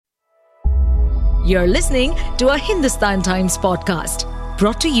You're listening to a Hindustan Times podcast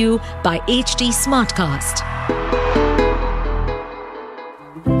brought to you by HT Smartcast.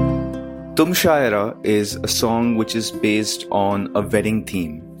 Tum Shaira is a song which is based on a wedding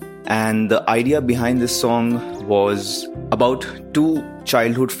theme. And the idea behind this song was about two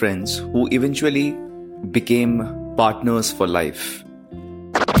childhood friends who eventually became partners for life.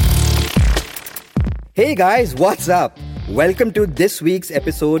 Hey guys, what's up? Welcome to this week's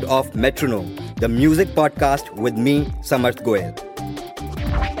episode of Metronome, the music podcast with me, Samarth Goel.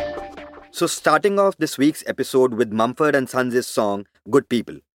 So starting off this week's episode with Mumford & Sons' song, Good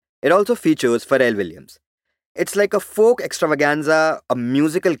People. It also features Pharrell Williams. It's like a folk extravaganza, a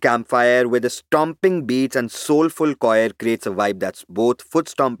musical campfire where the stomping beats and soulful choir creates a vibe that's both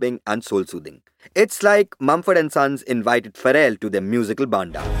foot-stomping and soul-soothing. It's like Mumford & Sons invited Pharrell to their musical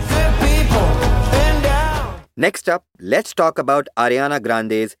barn dance. Next up, let's talk about Ariana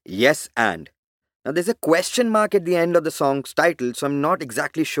Grande's Yes and. Now there's a question mark at the end of the song's title, so I'm not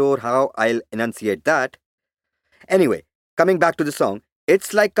exactly sure how I'll enunciate that. Anyway, coming back to the song,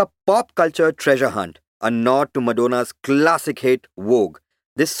 it's like a pop culture treasure hunt, a nod to Madonna's classic hit Vogue.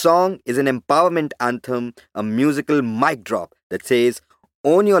 This song is an empowerment anthem, a musical mic drop that says,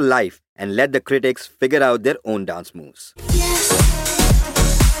 own your life and let the critics figure out their own dance moves. Yes.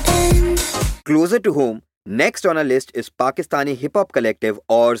 Closer to home, next on our list is Pakistani hip-hop collective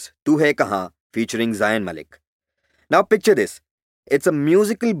Aur's Tu Hai Kahan featuring Zayn Malik. Now picture this. It's a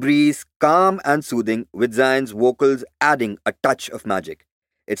musical breeze, calm and soothing, with Zayn's vocals adding a touch of magic.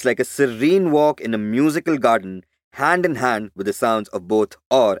 It's like a serene walk in a musical garden, hand in hand with the sounds of both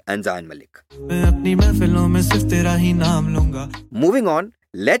Aur and Zayn Malik. Moving on,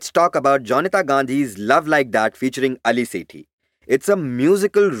 let's talk about Jonita Gandhi's Love Like That featuring Ali Sethi. It's a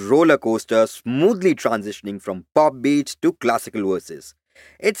musical roller coaster smoothly transitioning from pop beats to classical verses.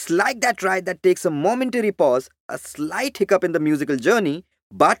 It's like that ride that takes a momentary pause, a slight hiccup in the musical journey,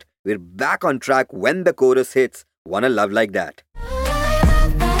 but we're back on track when the chorus hits, Wanna Love Like That.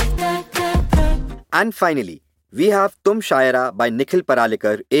 And finally, we have Tum Shaira by Nikhil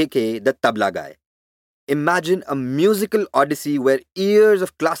Paralekar, aka the Tabla Guy. Imagine a musical odyssey where years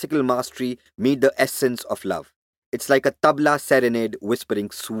of classical mastery meet the essence of love. It's like a tabla serenade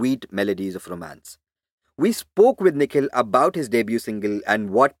whispering sweet melodies of romance. We spoke with Nikhil about his debut single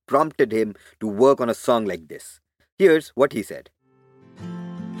and what prompted him to work on a song like this. Here's what he said.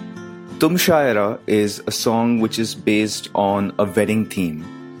 Tum Shaira is a song which is based on a wedding theme.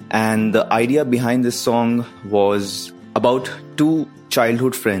 And the idea behind this song was about two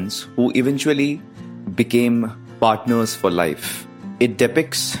childhood friends who eventually became partners for life. It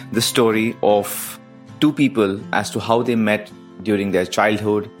depicts the story of two people as to how they met during their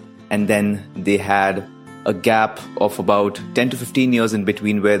childhood, and then they had a gap of about 10 to 15 years in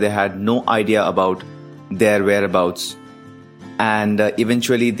between where they had no idea about their whereabouts. And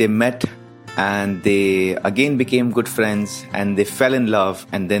eventually they met and they again became good friends and they fell in love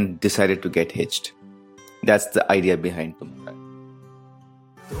and then decided to get hitched. That's the idea behind Tum Shaira.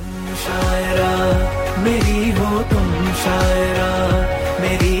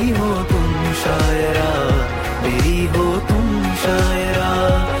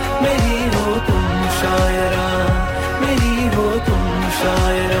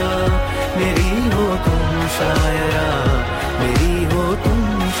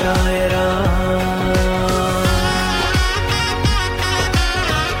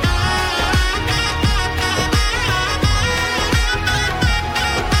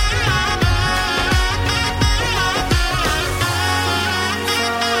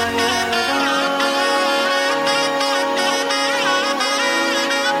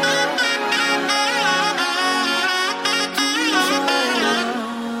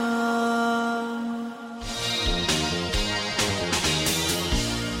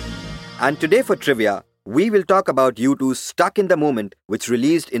 And today for trivia, we will talk about U2's Stuck in the Moment, which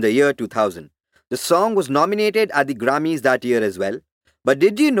released in the year 2000. The song was nominated at the Grammys that year as well. But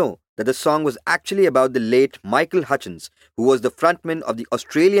did you know that the song was actually about the late Michael Hutchence, who was the frontman of the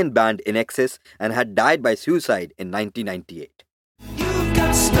Australian band In Excess and had died by suicide in 1998? You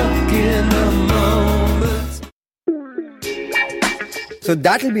got stuck in a moment. So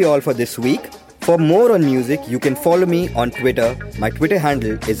that'll be all for this week. For more on music, you can follow me on Twitter. My Twitter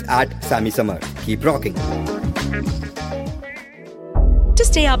handle is @SammySummer. Keep rocking. To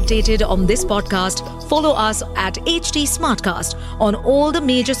stay updated on this podcast, follow us at HT Smartcast on all the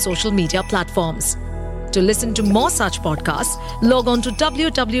major social media platforms. To listen to more such podcasts, log on to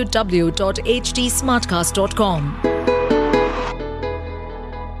www.htsmartcast.com.